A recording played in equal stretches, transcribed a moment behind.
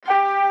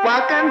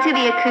Welcome to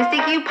the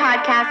Acoustic You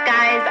podcast,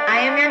 guys. I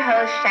am your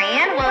host,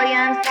 Cheyenne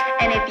Williams,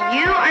 and if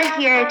you are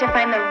here to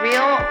find the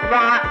real,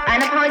 raw,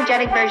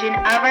 unapologetic version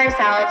of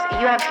ourselves,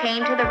 you have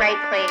came to the right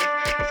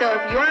place. So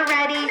if you're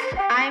ready,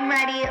 I'm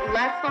ready.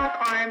 Let's lock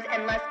arms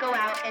and let's go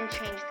out and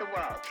change the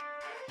world.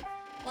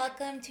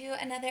 Welcome to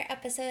another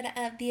episode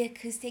of the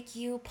Acoustic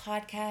You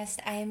podcast.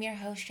 I am your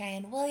host,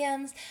 Cheyenne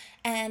Williams,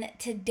 and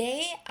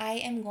today I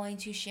am going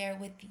to share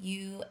with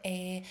you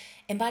a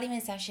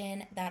embodiment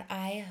session that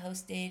I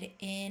hosted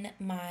in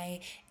my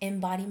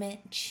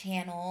embodiment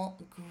channel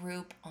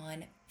group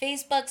on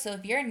Facebook. So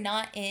if you're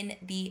not in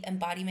the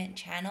embodiment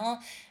channel,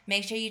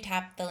 make sure you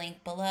tap the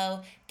link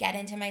below. Get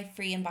into my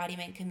free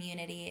embodiment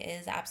community.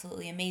 It is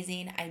absolutely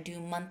amazing. I do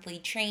monthly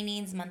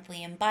trainings,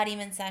 monthly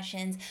embodiment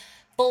sessions,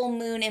 full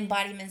moon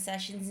embodiment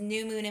sessions,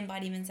 new moon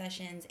embodiment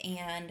sessions,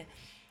 and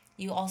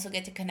you also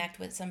get to connect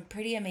with some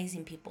pretty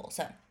amazing people.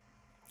 So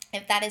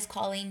if that is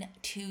calling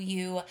to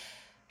you,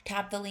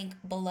 tap the link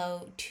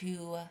below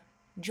to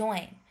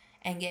join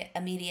and get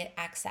immediate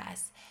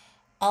access.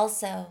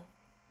 Also,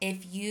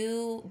 if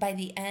you, by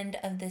the end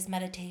of this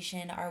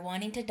meditation, are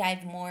wanting to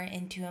dive more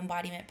into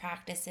embodiment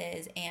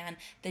practices and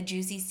the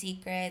juicy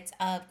secrets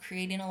of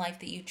creating a life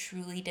that you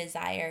truly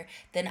desire,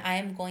 then I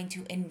am going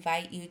to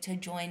invite you to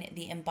join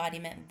the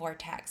Embodiment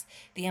Vortex.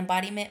 The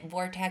Embodiment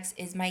Vortex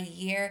is my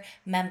year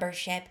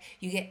membership.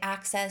 You get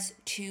access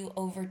to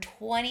over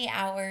 20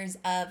 hours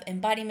of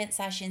embodiment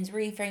sessions,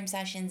 reframe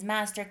sessions,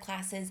 master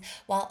classes,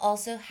 while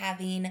also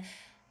having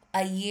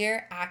a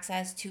year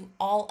access to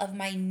all of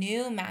my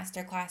new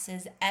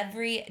masterclasses,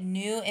 every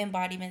new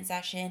embodiment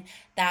session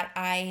that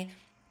I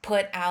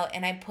put out.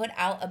 And I put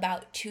out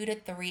about 2 to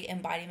 3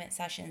 embodiment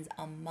sessions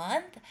a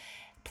month,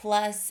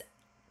 plus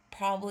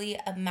probably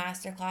a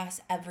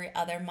masterclass every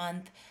other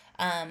month.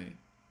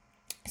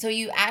 So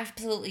you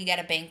absolutely get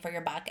a bang for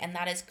your buck, and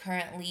that is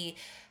currently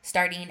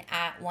starting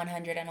at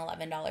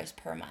 $111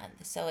 per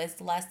month. So it's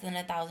less than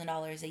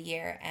 $1,000 a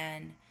year,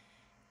 and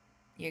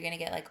you're going to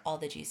get like all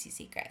the juicy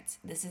secrets.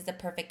 This is the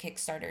perfect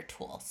Kickstarter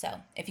tool.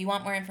 So if you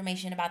want more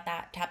information about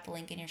that, tap the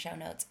link in your show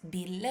notes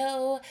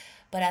below.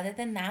 But other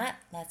than that,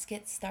 let's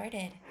get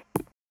started.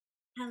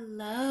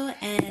 Hello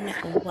and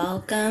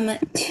welcome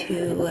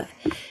to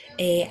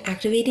a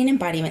activating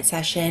embodiment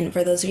session.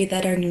 For those of you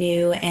that are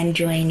new and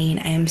joining,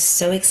 I am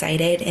so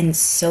excited and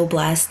so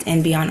blessed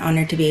and beyond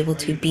honored to be able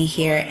to be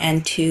here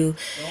and to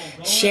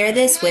share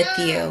this with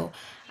you.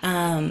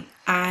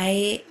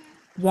 I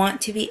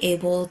want to be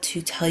able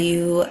to tell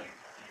you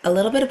a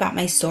little bit about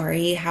my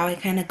story, how I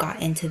kind of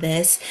got into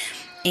this,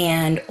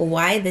 and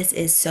why this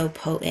is so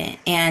potent.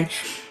 And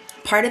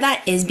part of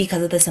that is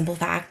because of the simple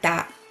fact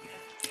that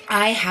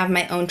I have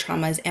my own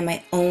traumas and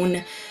my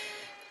own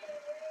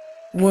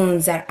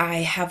wounds that I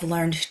have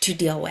learned to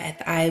deal with.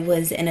 I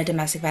was in a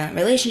domestic violent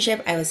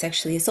relationship. I was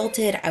sexually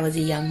assaulted. I was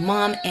a young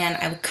mom, and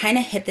I kind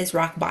of hit this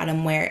rock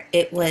bottom where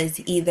it was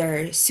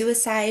either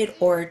suicide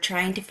or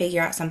trying to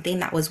figure out something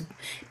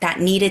that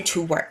needed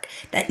to work,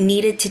 that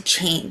needed to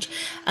change.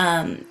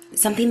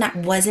 Something that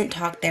wasn't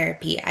talk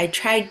therapy. I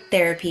tried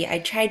therapy. I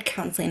tried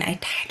counseling. I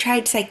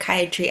tried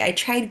psychiatry. I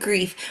tried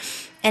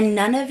grief, and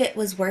none of it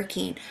was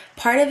working.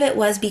 Part of it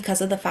was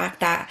because of the fact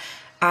that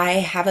I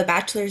have a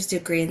bachelor's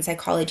degree in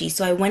psychology.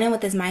 So I went in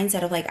with this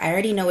mindset of like, I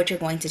already know what you're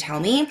going to tell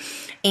me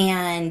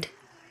and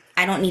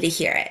I don't need to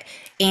hear it.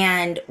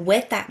 And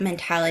with that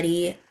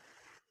mentality,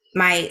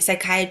 my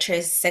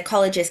psychiatrists,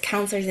 psychologists,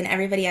 counselors, and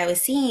everybody I was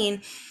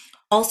seeing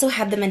also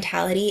had the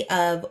mentality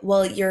of,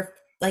 well, you're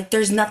like,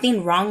 there's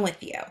nothing wrong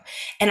with you.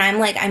 And I'm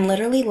like, I'm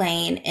literally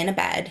laying in a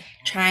bed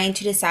trying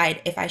to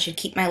decide if I should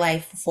keep my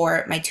life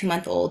for my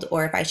 2-month-old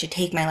or if I should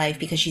take my life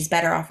because she's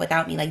better off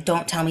without me. Like,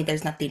 don't tell me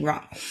there's nothing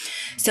wrong.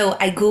 So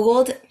I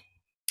Googled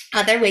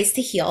other ways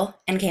to heal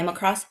and came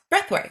across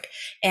breathwork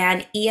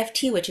and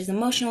EFT, which is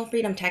emotional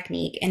freedom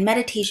technique, and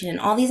meditation, and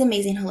all these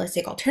amazing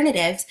holistic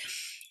alternatives.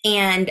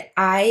 And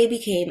I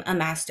became a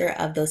master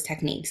of those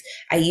techniques.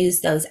 I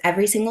used those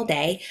every single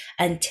day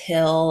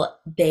until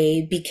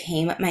they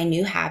became my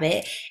new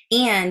habit.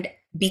 And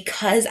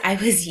because I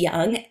was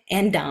young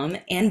and dumb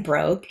and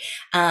broke,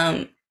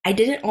 I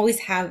didn't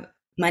always have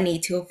money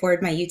to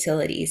afford my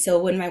utilities. So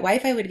when my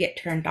Wi-Fi would get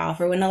turned off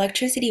or when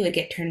electricity would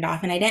get turned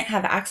off and I didn't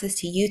have access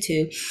to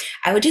YouTube,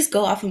 I would just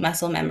go off of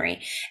muscle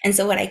memory. And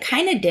so what I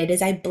kind of did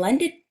is I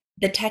blended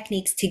the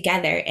techniques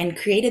together and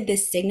created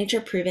this signature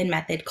proven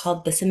method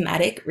called the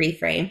somatic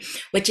reframe,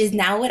 which is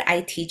now what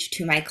I teach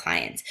to my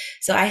clients.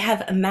 So I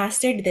have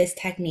mastered this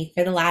technique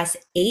for the last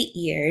 8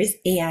 years,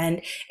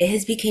 and it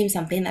has become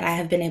something that I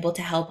have been able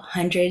to help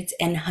hundreds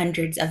and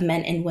hundreds of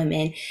men and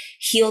women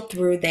heal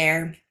through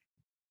their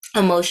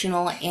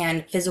emotional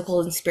and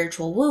physical and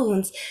spiritual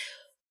wounds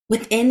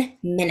within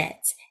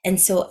minutes.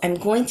 And so I'm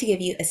going to give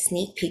you a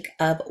sneak peek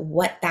of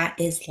what that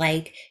is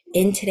like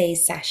in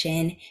today's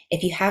session.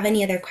 If you have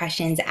any other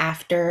questions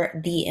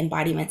after the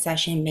embodiment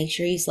session, make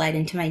sure you slide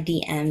into my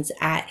DMs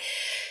at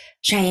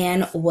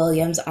Cheyenne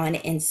Williams on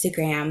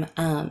Instagram.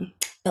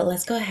 But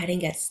let's go ahead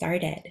and get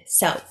started.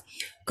 So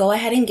go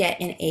ahead and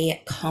get in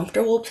a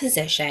comfortable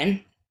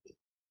position.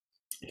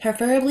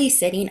 preferably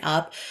sitting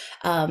up,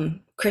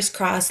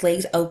 crisscross,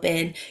 legs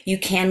open. You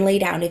can lay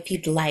down if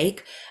you'd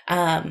like.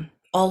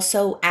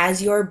 Also,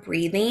 as you're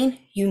breathing,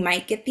 you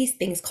might get these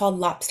things called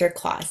lobster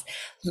claws.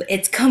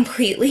 It's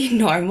completely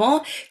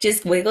normal.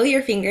 Just wiggle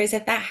your fingers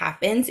if that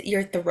happens.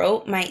 Your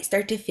throat might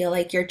start to feel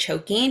like you're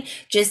choking.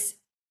 Just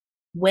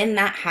when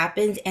that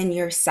happens and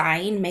you're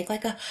sighing, make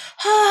like a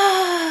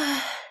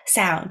ah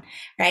sound,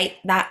 right?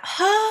 That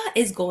ha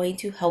is going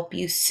to help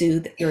you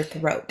soothe your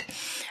throat.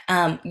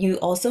 You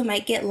also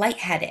might get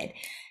lightheaded.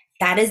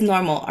 That is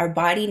normal. Our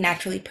body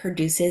naturally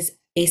produces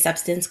a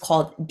substance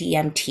called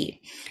DMT.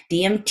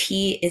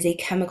 DMT is a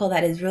chemical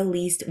that is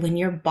released when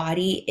your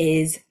body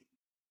is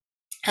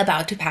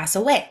about to pass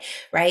away,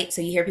 right?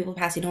 So you hear people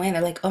passing away and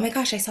they're like, oh my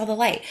gosh, I saw the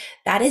light.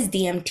 That is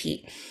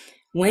DMT.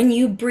 When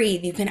you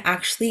breathe, you can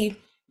actually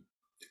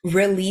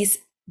release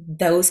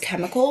those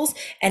chemicals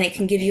and it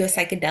can give you a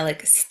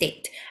psychedelic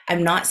state.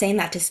 I'm not saying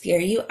that to scare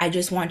you. I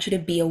just want you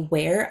to be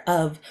aware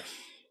of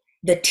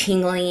the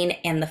tingling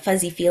and the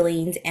fuzzy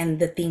feelings and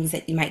the things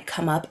that you might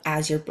come up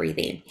as you're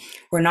breathing.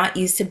 We're not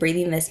used to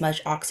breathing this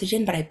much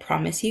oxygen, but I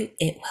promise you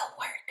it will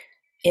work.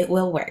 It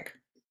will work.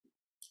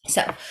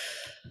 So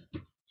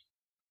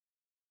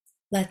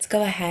let's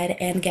go ahead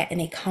and get in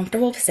a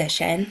comfortable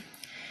position.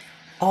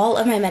 All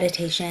of my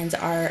meditations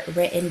are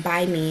written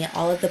by me.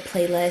 All of the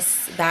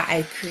playlists that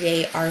I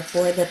create are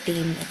for the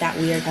theme that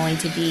we are going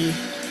to be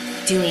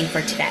doing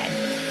for today.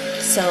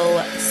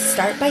 So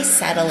start by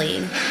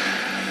settling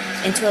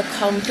into a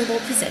comfortable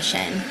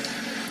position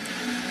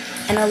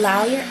and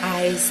allow your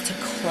eyes to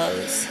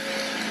close.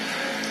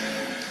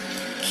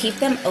 Keep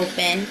them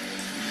open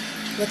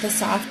with a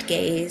soft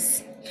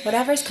gaze,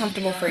 whatever's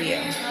comfortable for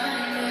you.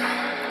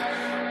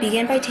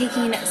 Begin by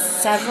taking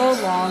several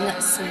long,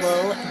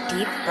 slow,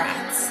 deep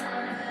breaths,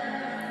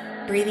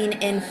 breathing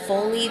in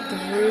fully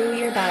through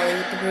your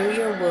belly, through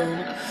your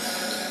womb,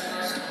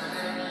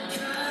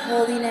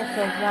 holding it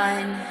for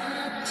 1,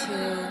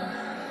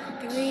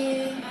 2,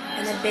 3,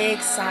 and a big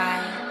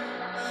sigh.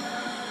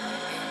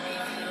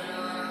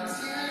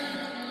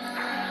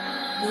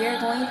 We are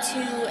going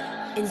to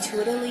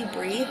intuitively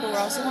breathe, but we're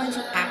also going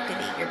to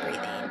activate your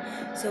breathing.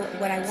 So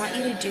what I want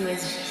you to do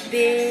is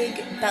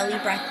big belly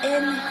breath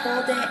in,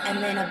 hold it,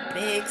 and then a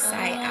big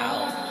sigh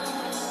out.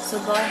 So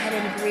go ahead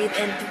and breathe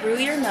in through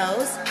your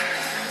nose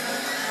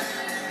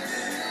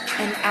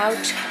and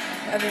out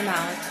of your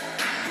mouth.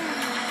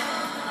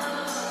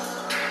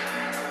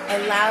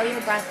 Allow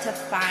your breath to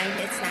find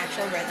its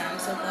natural rhythm.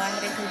 So go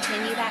ahead and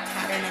continue that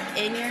pattern of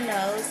in your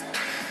nose,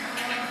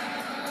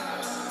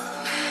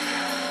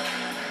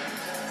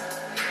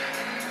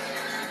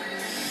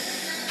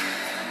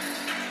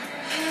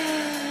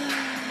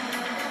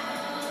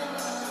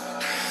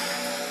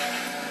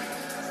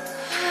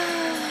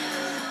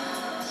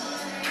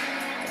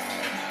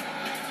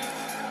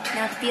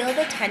 now feel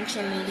the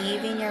tension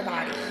leaving your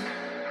body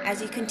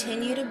as you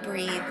continue to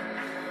breathe.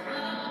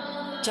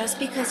 Just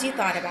because you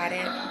thought about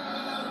it,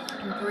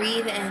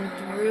 breathe in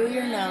through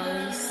your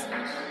nose,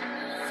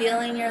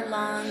 feeling your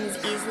lungs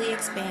easily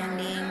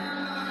expanding,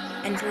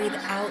 and breathe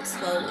out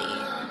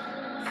slowly.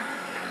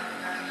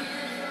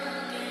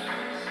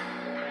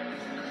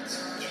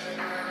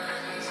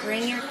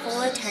 Bring your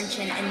full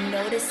attention and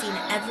noticing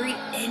every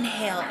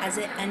inhale as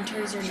it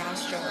enters your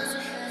nostrils.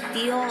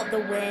 Feel the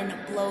wind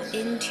blow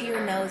into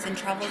your nose and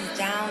travels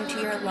down to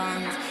your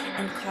lungs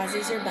and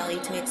causes your belly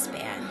to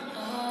expand.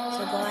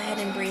 So go ahead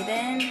and breathe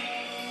in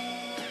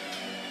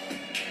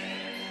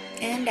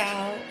and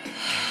out.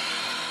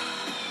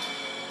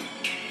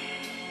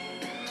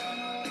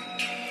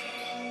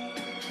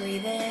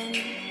 Breathe in.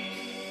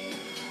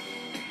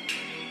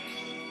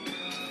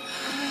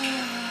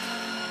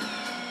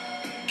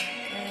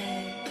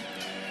 Good.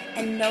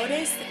 And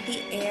notice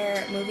the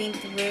air moving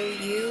through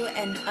you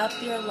and up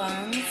your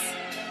lungs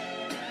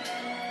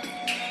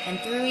and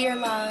through your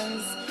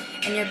lungs,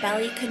 and your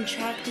belly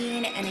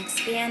contracting and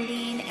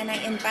expanding. And I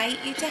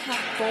invite you to have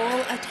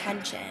full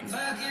attention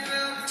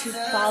to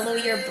follow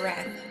your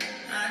breath.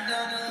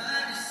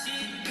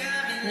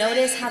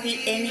 Notice how the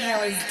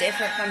inhale is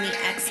different from the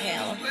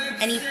exhale.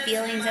 Any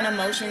feelings and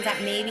emotions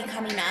that may be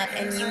coming up,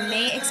 and you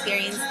may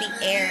experience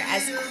the air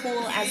as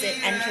cool as it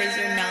enters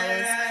your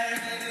nose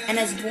and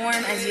as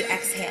warm as you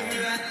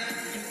exhale.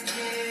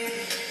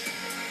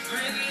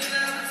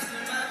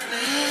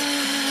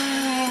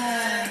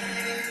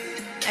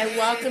 I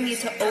welcome you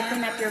to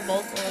open up your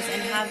vocals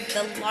and have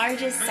the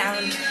largest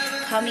sound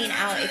coming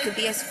out. It could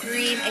be a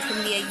scream, it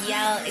could be a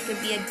yell, it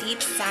could be a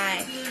deep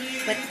sigh.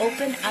 But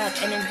open up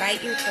and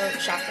invite your throat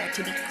chakra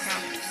to be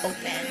cracked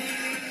open.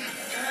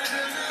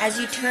 As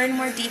you turn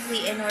more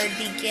deeply inward,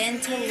 begin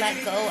to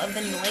let go of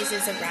the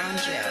noises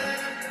around you.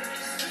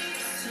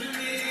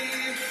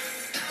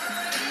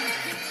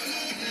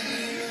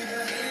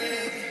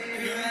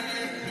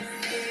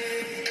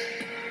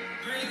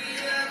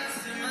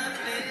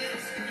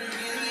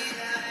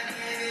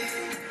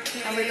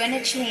 And we're going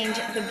to change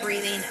the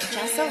breathing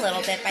just a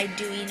little bit by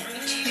doing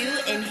 2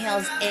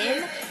 inhales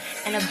in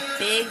and a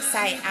big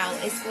sigh out.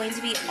 It's going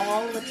to be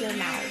all with your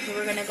mouth. So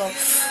we're going to go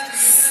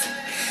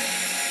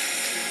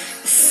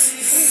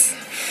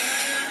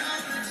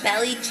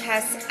belly,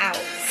 chest out.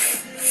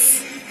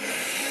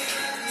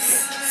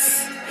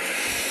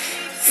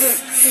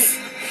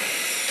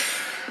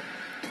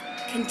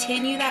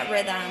 Continue that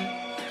rhythm.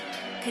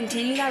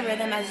 Continue that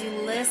rhythm as you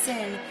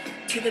listen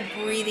to the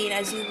breathing,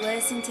 as you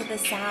listen to the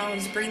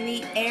sounds. Bring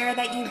the air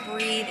that you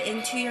breathe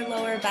into your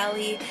lower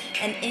belly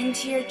and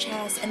into your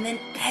chest, and then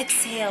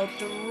exhale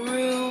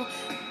through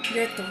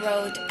your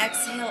throat.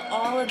 Exhale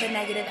all of the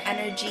negative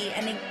energy.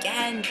 And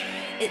again,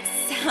 it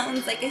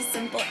sounds like a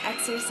simple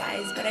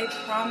exercise, but I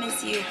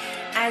promise you,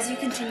 as you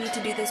continue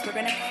to do this, we're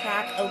going to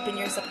crack open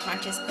your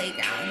subconscious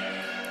playground.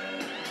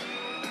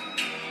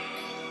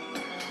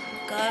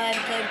 Good,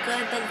 good,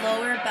 good. The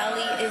lower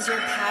belly is your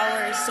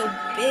power. So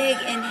big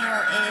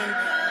inhale in,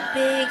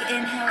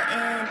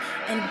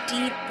 and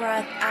deep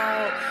breath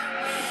out.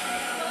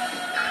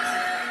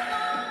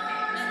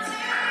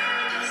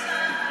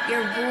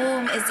 Your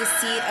womb is the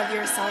seat of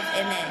your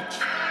self-image.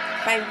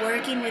 By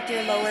working with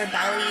your lower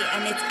belly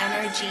and its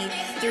energy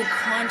through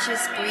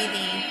conscious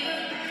breathing,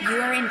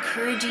 you are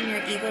encouraging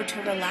your ego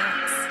to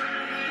relax.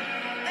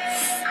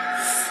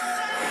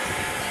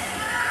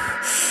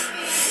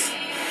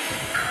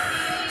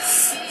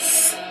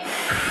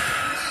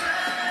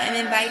 I'm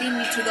inviting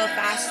you to go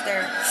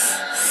faster.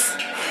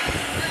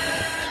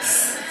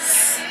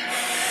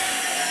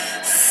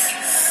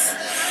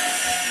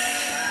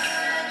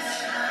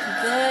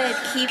 Good.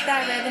 Keep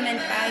that rhythm and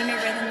find a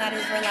rhythm that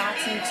is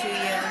relaxing to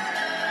you.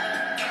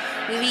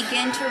 We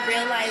begin to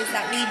realize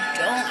that we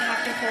don't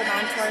have to hold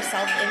on to our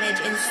self-image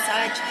in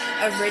such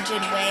a rigid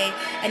way.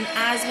 And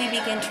as we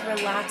begin to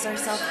relax our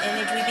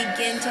self-image, we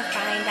begin to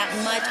find that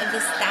much of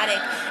the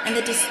static and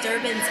the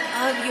disturbance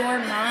of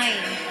your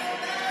mind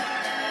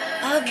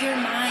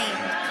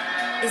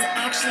is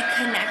actually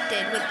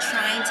connected with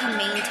trying to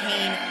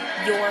maintain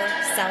your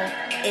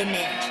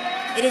self-image.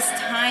 It is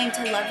time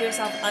to love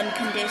yourself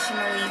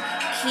unconditionally.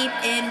 Keep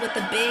in with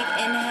the big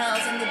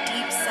inhales and the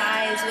deep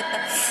sighs, with the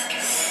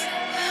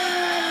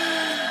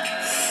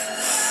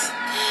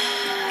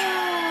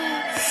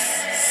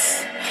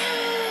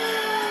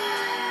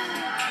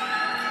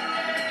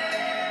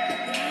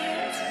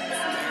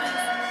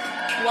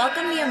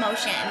welcome the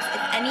emotions.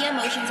 If any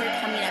emotions are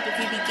coming up, if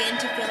you begin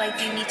to feel like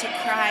you need to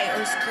cry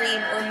or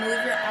scream or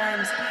move your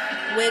arms,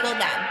 wiggle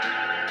them.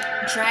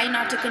 Try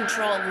not to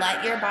control.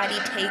 Let your body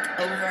take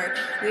over.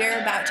 We are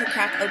about to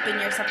crack open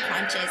your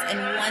subconscious, and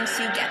once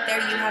you get there,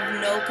 you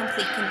have no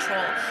complete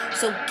control.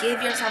 So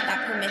give yourself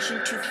that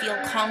permission to feel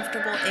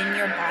comfortable in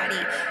your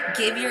body.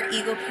 Give your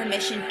ego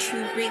permission to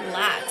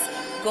relax.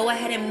 Go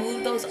ahead and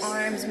move those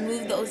arms,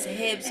 move those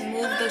hips,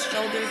 move those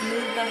shoulders,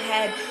 move the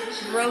head,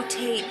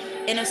 rotate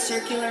in a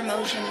circular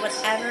motion,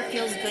 whatever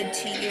feels good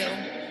to you.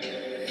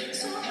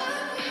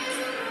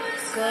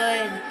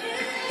 Good.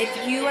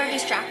 If you are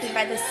distracted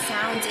by the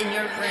sounds in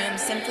your room,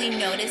 simply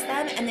notice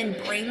them and then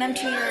bring them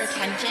to your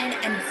attention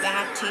and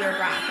back to your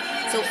breath.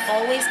 So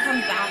always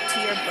come back to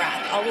your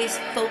breath. Always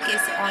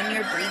focus on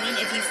your breathing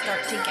if you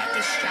start to get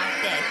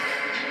distracted.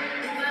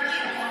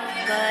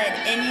 Good.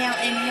 Inhale,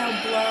 inhale,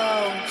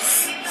 blow.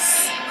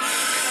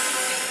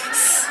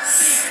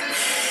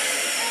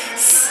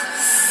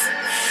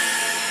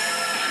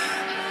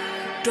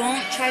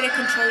 Don't try to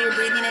control your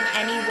breathing in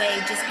any way.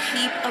 Just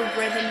keep a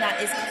rhythm that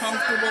is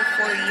comfortable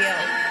for you.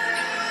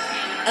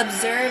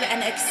 Observe and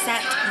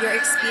accept your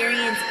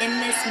experience in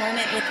this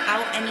moment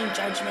without any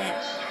judgment.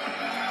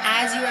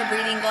 As you are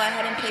breathing, go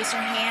ahead and place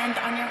your hand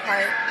on your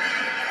heart,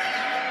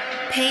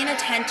 paying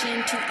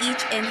attention to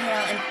each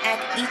inhale and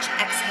each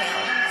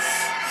exhale.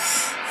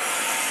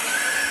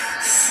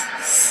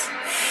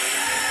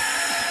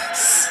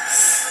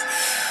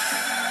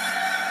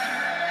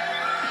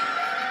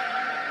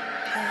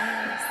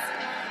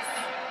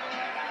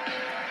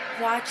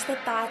 Watch the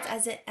thoughts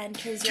as it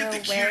enters your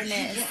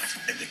awareness.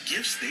 And the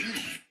gifts they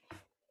need.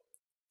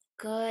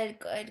 Good,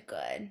 good,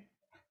 good.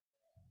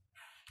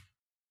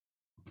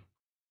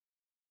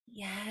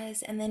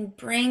 Yes, and then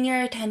bring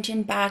your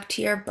attention back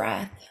to your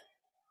breath.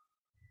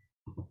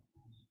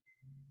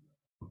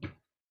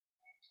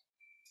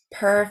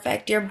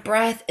 Perfect. Your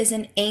breath is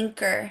an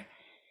anchor.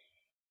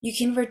 You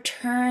can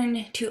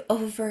return to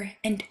over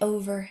and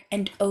over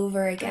and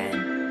over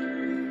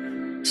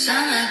again.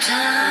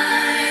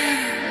 Summertime.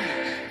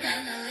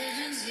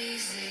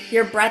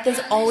 Your breath is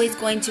always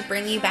going to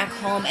bring you back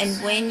home, and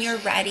when you're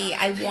ready,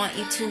 I want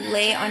you to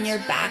lay on your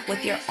back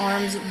with your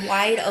arms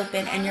wide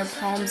open and your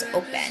palms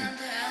open.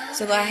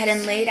 So go ahead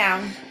and lay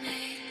down,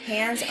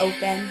 hands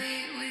open.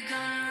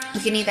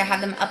 You can either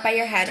have them up by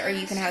your head or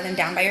you can have them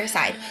down by your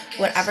side,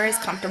 whatever is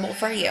comfortable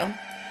for you.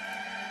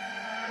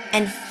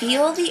 And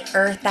feel the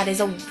earth that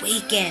is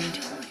awakened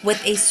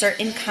with a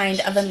certain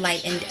kind of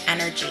enlightened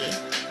energy.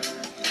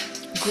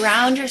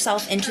 Ground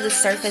yourself into the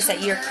surface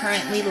that you're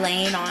currently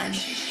laying on.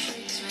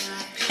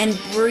 And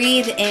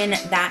breathe in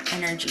that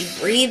energy.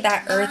 Breathe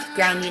that earth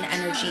grounding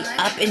energy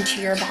up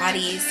into your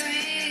bodies.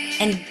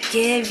 And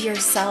give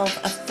yourself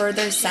a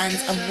further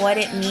sense of what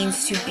it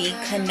means to be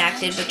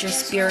connected with your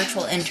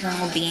spiritual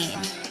internal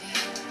being.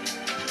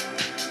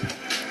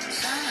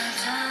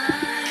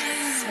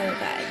 So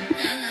good.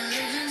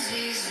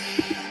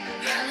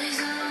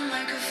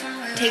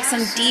 Take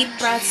some deep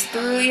breaths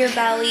through your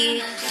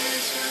belly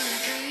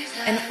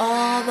and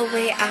all the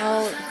way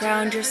out.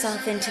 Ground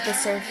yourself into the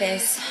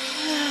surface.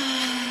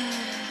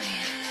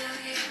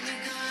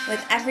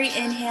 With every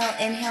inhale,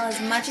 inhale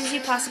as much as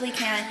you possibly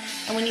can.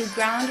 And when you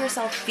ground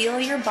yourself, feel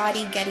your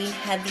body getting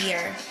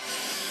heavier.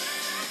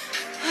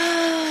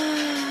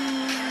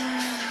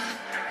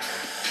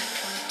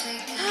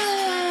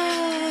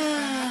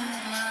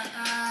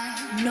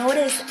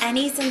 Notice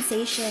any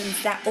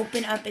sensations that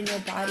open up in your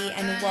body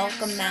and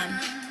welcome them.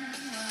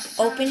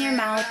 Open your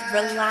mouth,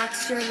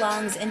 relax your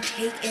lungs, and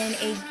take in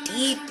a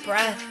deep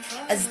breath,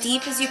 as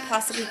deep as you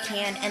possibly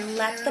can, and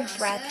let the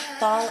breath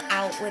fall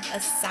out with a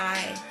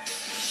sigh.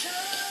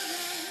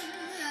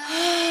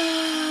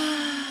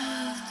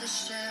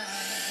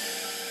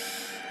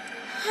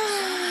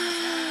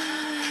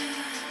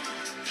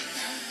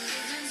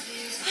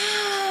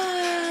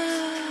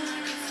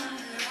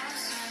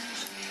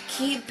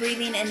 Keep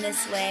breathing in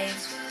this way.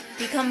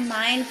 Become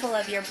mindful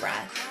of your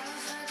breath.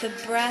 The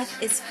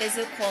breath is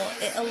physical.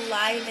 It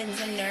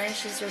alivens and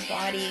nourishes your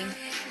body.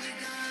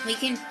 We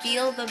can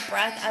feel the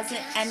breath as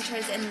it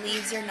enters and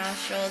leaves your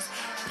nostrils.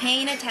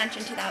 Paying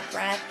attention to that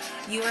breath,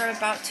 you are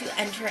about to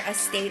enter a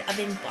state of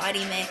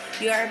embodiment.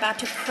 You are about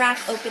to crack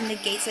open the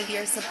gates of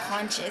your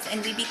subconscious,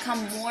 and we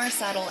become more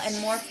subtle and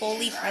more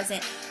fully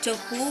present to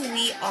who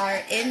we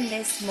are in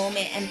this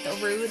moment and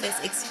through this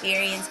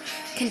experience.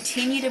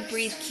 Continue to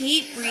breathe.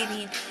 Keep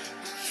breathing.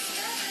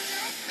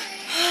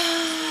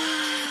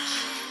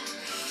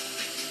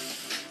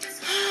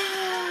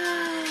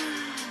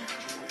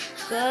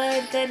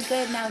 Good, good,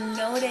 good. Now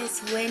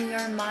notice when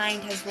your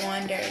mind has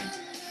wandered.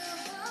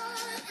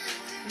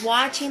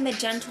 Watching the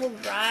gentle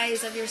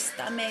rise of your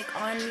stomach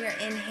on your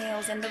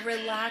inhales and the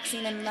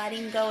relaxing and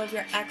letting go of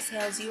your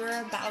exhales, you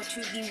are about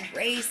to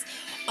erase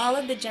all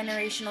of the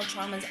generational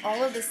traumas,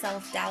 all of the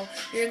self-doubt.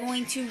 You're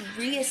going to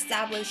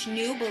reestablish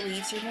new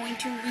beliefs. You're going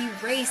to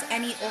erase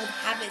any old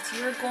habits.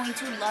 You're going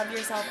to love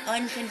yourself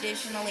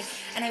unconditionally.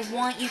 And I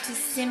want you to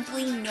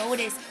simply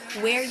notice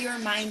where your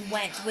mind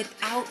went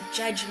without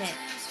judgment.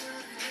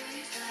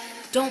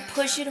 Don't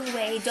push it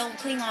away, don't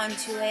cling on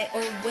to it,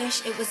 or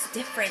wish it was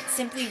different.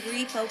 Simply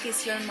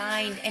refocus your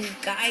mind and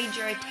guide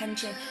your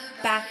attention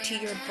back to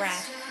your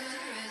breath.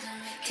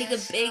 Take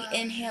a big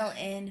inhale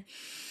in.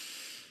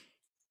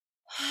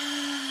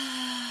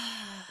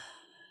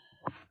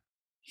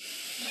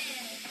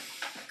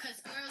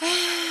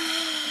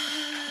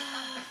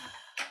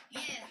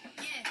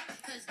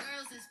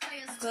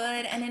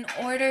 Good, and in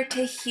order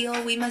to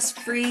heal, we must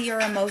free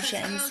your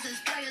emotions.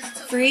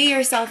 Free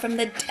yourself from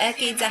the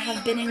decades that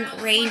have been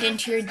ingrained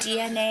into your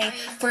DNA,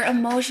 for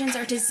emotions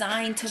are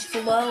designed to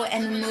flow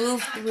and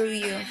move through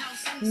you,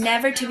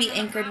 never to be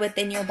anchored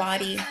within your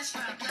body.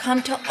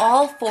 Come to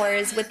all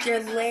fours with your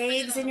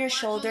legs and your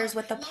shoulders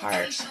width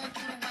apart.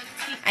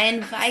 I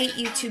invite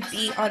you to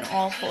be on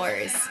all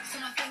fours.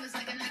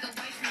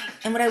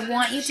 And what I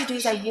want you to do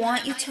is I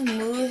want you to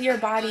move your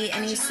body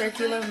in a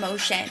circular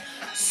motion.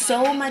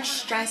 So much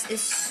stress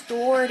is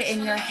stored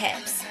in your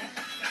hips.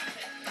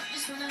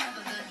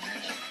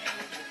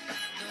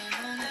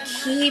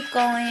 Keep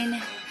going.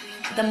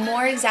 The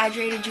more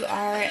exaggerated you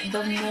are,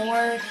 the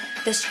more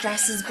the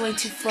stress is going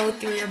to flow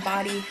through your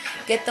body.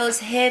 Get those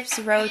hips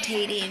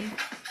rotating.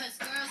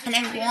 And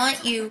I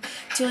want you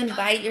to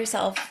invite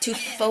yourself to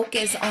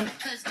focus on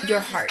your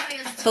heart.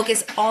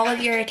 Focus all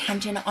of your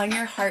attention on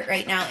your heart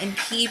right now and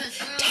keep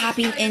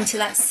tapping into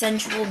that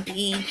central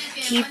being.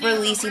 Keep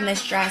releasing the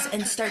stress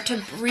and start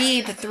to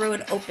breathe through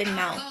an open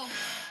mouth.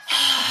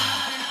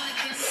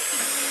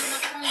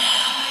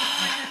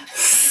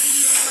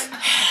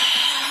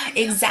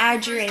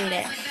 Exaggerate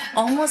it,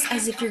 almost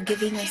as if you're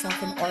giving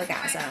yourself an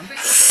orgasm.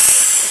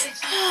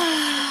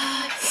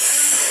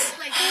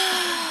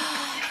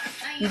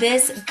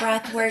 This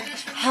breath work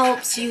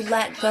helps you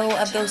let go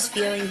of those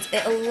feelings.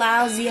 It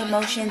allows the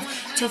emotions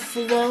to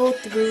flow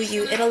through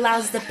you. It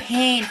allows the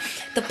pain,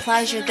 the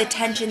pleasure, the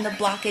tension, the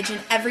blockage,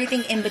 and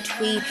everything in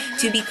between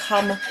to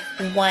become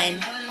one.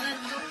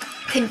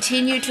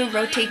 Continue to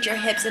rotate your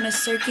hips in a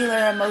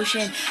circular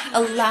motion,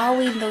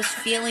 allowing those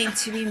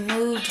feelings to be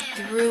moved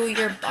through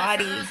your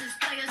body.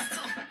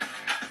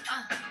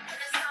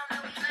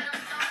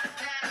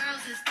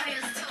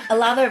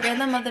 Allow the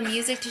rhythm of the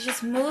music to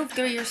just move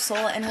through your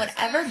soul, and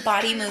whatever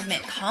body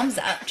movement comes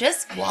up,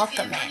 just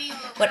welcome it.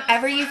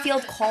 Whatever you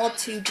feel called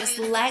to, just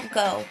let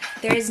go.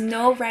 There is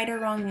no right or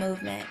wrong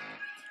movement.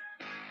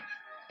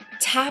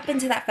 Tap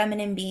into that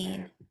feminine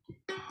being.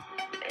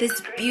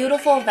 This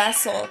beautiful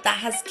vessel that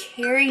has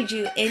carried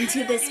you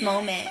into this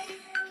moment.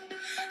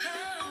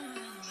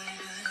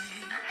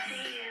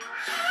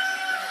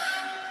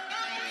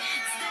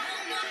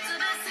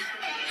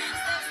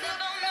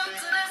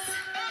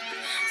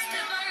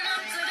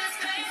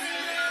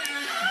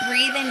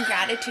 Breathe in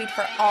gratitude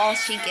for all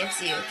she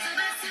gives you.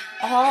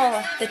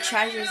 All the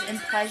treasures and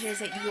pleasures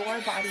that your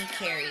body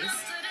carries.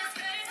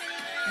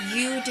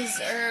 You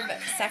deserve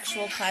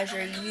sexual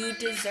pleasure. You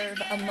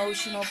deserve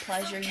emotional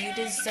pleasure. You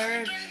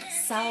deserve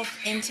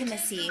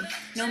self-intimacy.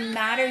 No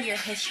matter your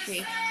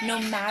history, no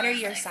matter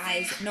your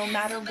size, no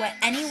matter what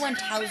anyone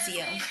tells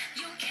you,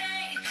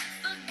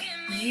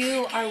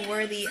 you are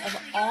worthy of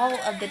all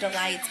of the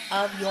delights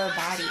of your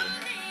body.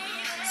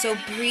 So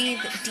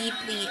breathe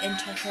deeply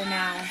into her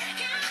now.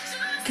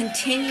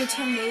 Continue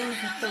to move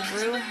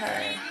through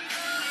her.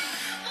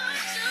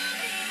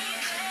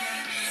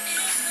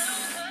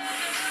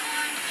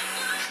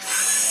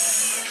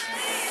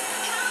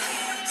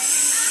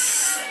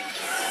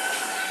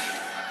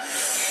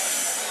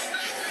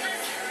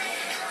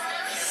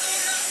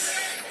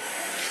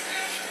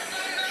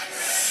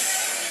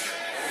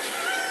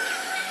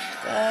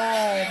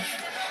 Good.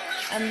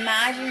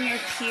 Imagine your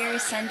pure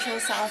central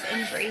self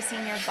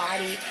embracing your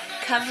body,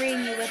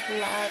 covering you with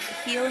love,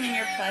 healing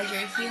your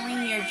pleasure,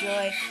 healing your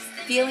joy,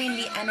 feeling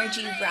the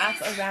energy wrap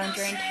around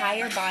your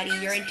entire body,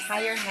 your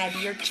entire head,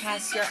 your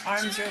chest, your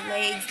arms, your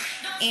legs,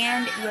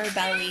 and your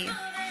belly.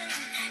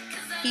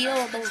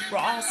 Feel the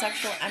raw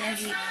sexual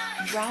energy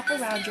wrap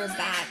around your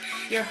back,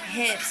 your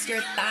hips,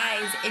 your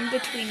thighs, in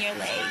between your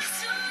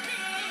legs.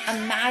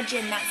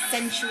 Imagine that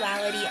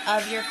sensuality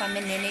of your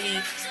femininity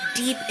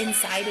deep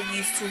inside of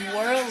you,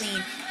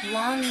 swirling,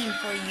 longing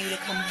for you to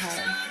come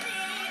home.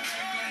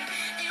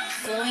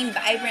 Glowing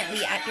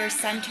vibrantly at your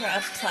center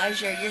of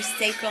pleasure, your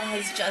sacral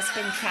has just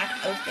been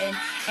cracked open,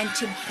 and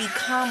to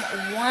become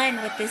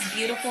one with this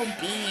beautiful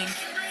being,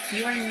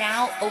 you are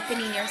now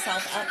opening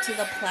yourself up to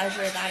the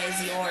pleasure that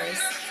is yours.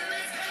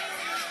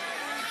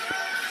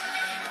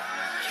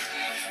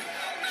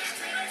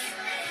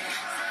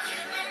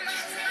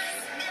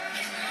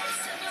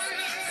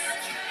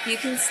 You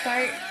can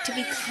start to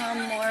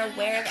become more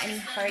aware of any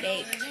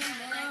heartache.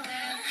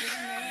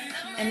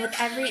 And with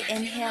every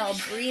inhale,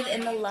 breathe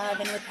in the love.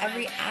 And with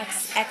every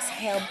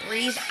exhale,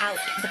 breathe out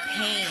the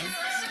pain.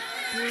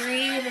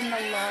 Breathe in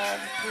the love.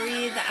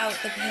 Breathe out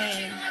the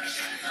pain.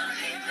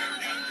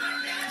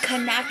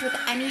 Connect with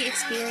any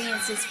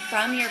experiences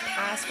from your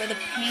past where the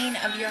pain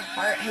of your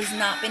heart has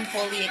not been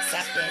fully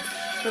accepted.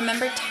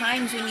 Remember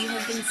times when you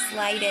have been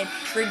slighted,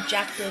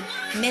 rejected,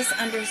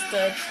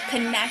 misunderstood.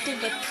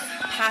 Connected with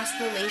past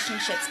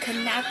relationships.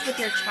 Connect with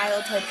your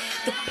childhood.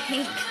 The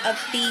pain of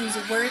things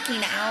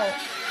working out.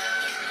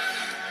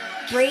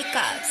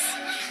 Breakups,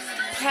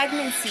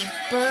 pregnancy,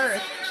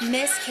 birth,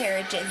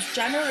 miscarriages,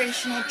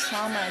 generational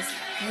traumas,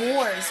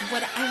 wars,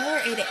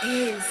 whatever it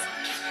is.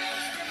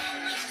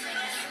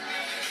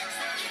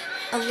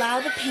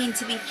 Allow the pain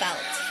to be felt.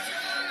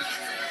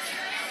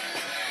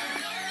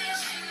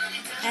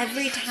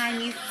 Every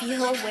time you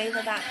feel a wave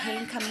of that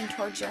pain coming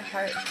towards your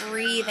heart,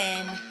 breathe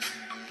in.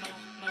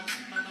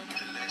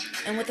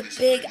 And with a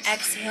big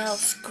exhale,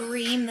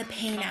 scream the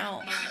pain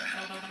out.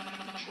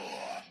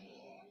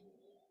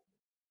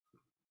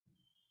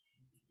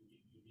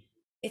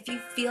 If you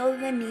feel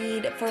the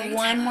need for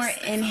one more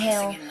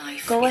inhale,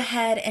 go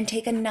ahead and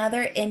take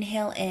another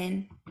inhale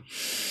in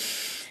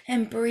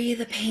and breathe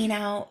the pain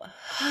out.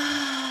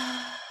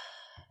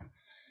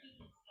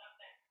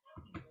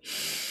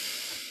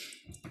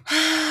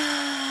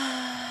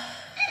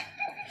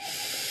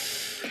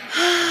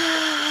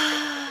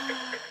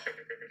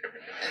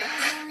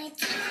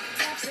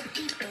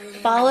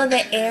 Follow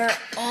the air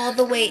all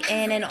the way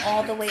in and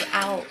all the way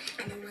out.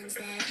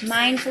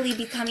 Mindfully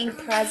becoming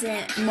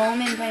present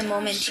moment by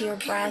moment to your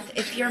breath.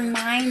 If your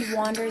mind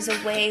wanders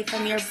away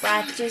from your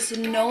breath, just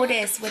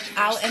notice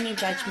without any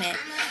judgment.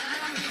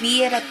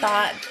 Be it a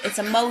thought, it's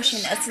emotion,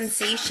 a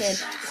sensation.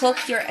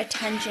 Hook your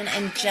attention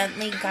and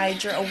gently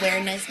guide your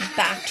awareness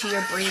back to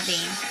your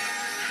breathing.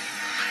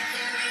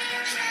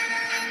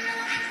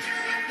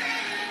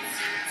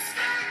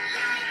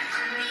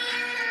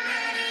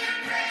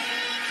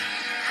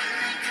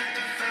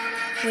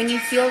 When you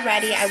feel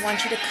ready, I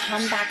want you to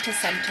come back to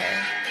center.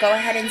 Go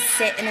ahead and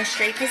sit in a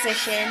straight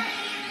position.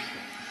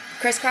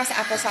 Crisscross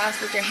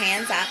applesauce with your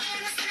hands up.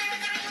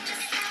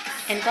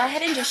 And go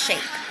ahead and just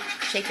shake.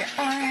 Shake your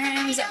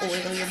arms,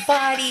 wiggle your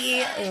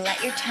body,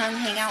 let your tongue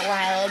hang out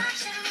wild.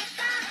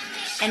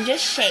 And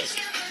just shake.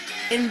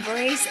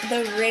 Embrace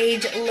the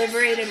rage,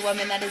 liberated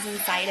woman that is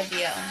inside of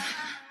you.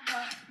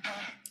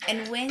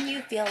 And when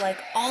you feel like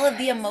all of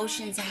the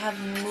emotions have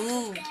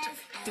moved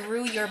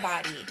through your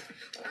body,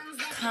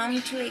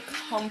 come to a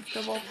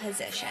comfortable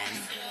position.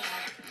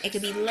 It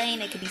could be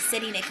laying, it could be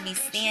sitting, it could be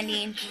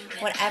standing,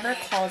 whatever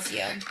calls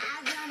you.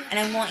 And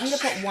I want you to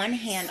put one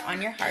hand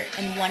on your heart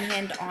and one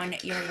hand on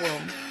your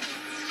womb.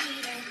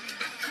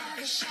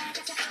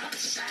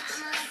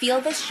 Feel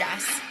the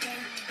stress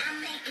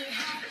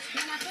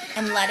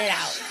and let it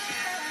out.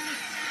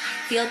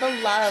 Feel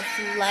the love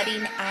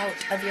flooding out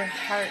of your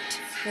heart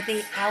with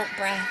an out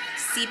breath,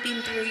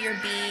 seeping through your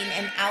being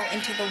and out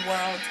into the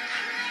world.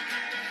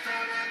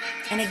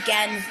 And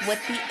again, with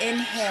the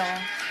inhale,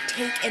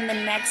 take in the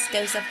next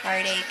dose of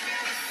heartache.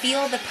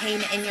 Feel the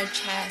pain in your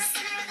chest.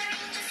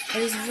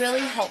 It is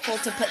really helpful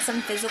to put some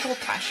physical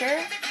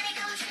pressure.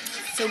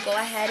 So go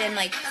ahead and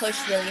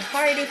push really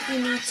hard if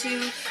you need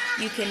to.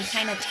 You can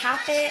kind of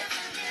tap it.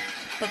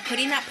 But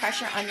putting that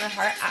pressure on your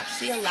heart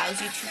actually allows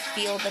you to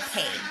feel the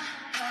pain.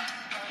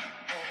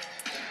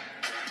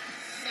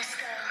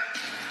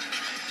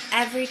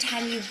 every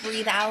time you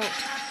breathe out,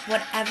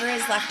 whatever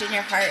is left in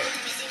your heart,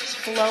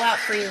 flow out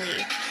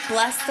freely.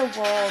 Bless the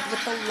world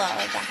with the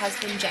love that has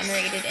been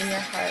generated in your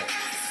heart.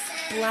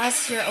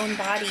 Bless your own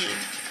body.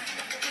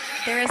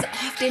 There is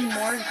often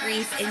more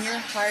grief in your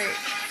heart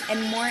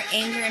and more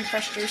anger and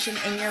frustration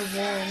in your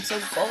womb. So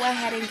go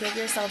ahead and give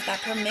yourself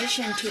that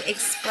permission to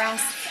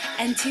express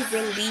and to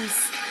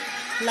release.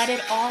 Let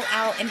it all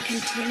out and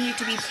continue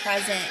to be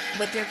present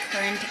with your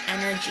current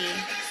energy.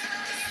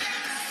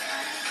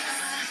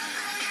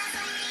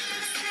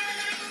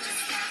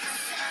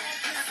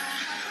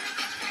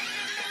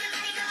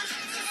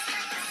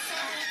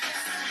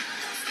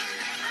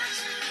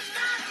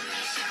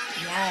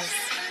 Yes.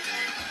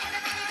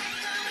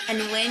 And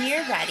when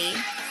you're ready,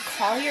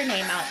 call your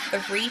name out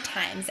 3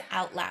 times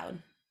out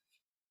loud.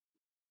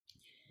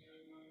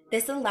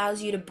 This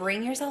allows you to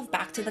bring yourself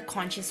back to the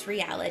conscious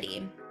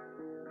reality.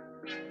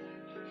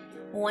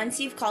 Once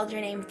you've called your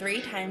name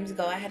 3 times,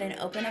 go ahead and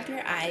open up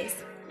your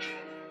eyes.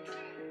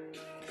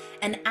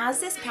 And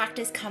as this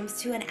practice comes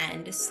to an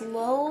end,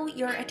 slow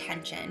your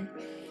attention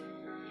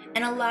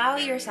and allow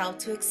yourself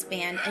to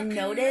expand and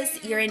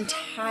notice your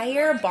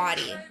entire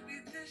body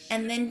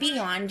and then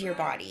beyond your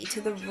body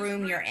to the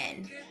room you're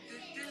in.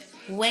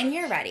 When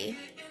you're ready,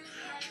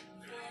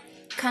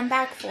 come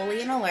back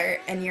fully and alert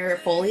and you're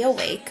fully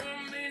awake.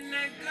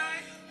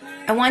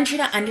 I want you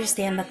to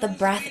understand that the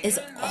breath is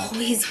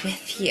always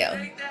with you.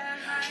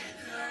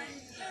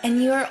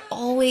 And you are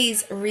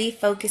always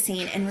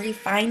refocusing and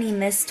refining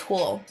this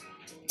tool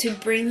to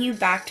bring you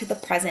back to the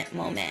present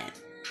moment.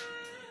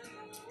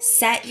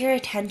 Set your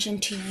attention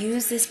to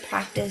use this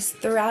practice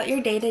throughout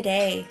your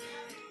day-to-day.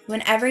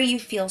 Whenever you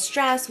feel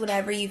stressed,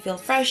 whenever you feel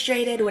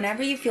frustrated,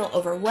 whenever you feel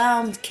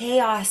overwhelmed,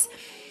 chaos,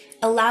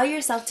 allow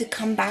yourself to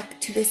come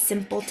back to this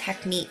simple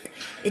technique.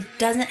 It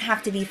doesn't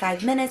have to be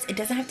 5 minutes. It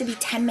doesn't have to be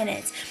 10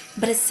 minutes.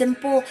 But a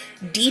simple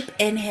deep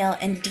inhale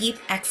and deep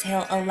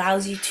exhale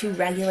allows you to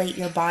regulate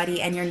your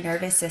body and your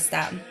nervous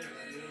system.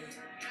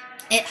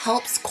 It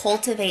helps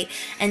cultivate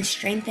and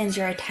strengthens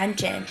your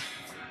attention.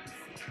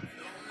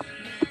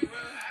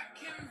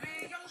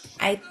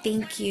 I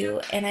thank you,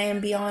 and I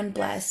am beyond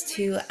blessed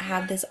to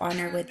have this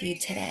honor with you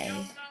today.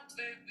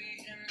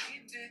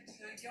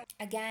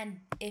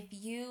 Again, if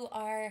you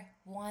are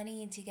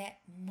wanting to get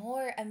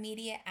more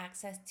immediate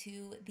access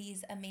to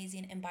these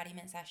amazing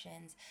embodiment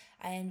sessions,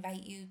 I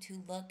invite you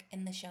to look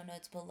in the show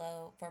notes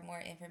below for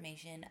more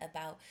information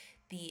about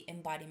the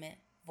Embodiment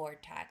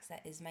Vortex.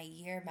 That is my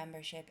year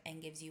membership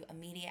and gives you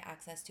immediate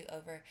access to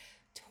over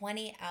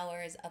 20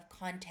 hours of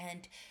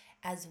content,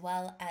 as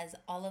well as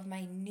all of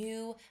my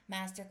new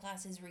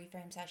masterclasses,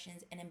 reframe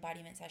sessions, and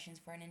embodiment sessions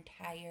for an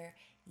entire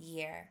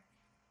year.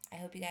 I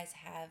hope you guys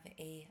have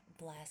a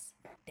blessed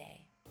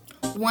day.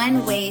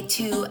 One way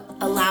to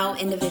allow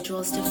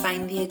individuals to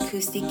find the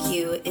Acoustic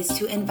You is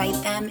to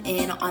invite them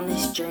in on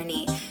this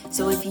journey.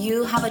 So if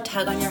you have a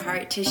tug on your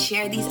heart to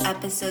share these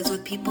episodes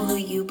with people who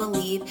you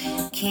believe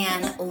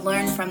can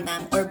learn from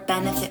them or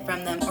benefit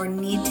from them or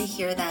need to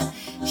hear them,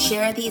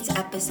 share these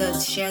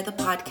episodes, share the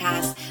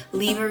podcast,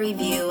 leave a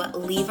review,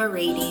 leave a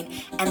rating,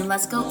 and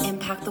let's go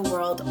impact the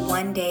world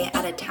one day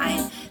at a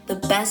time. The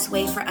best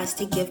way for us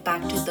to give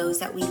back to those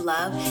that we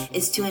love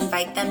is to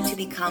invite them to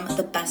become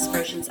the best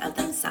versions of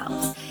themselves.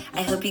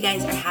 I hope you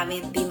guys are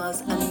having the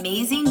most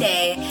amazing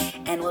day,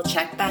 and we'll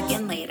check back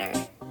in later.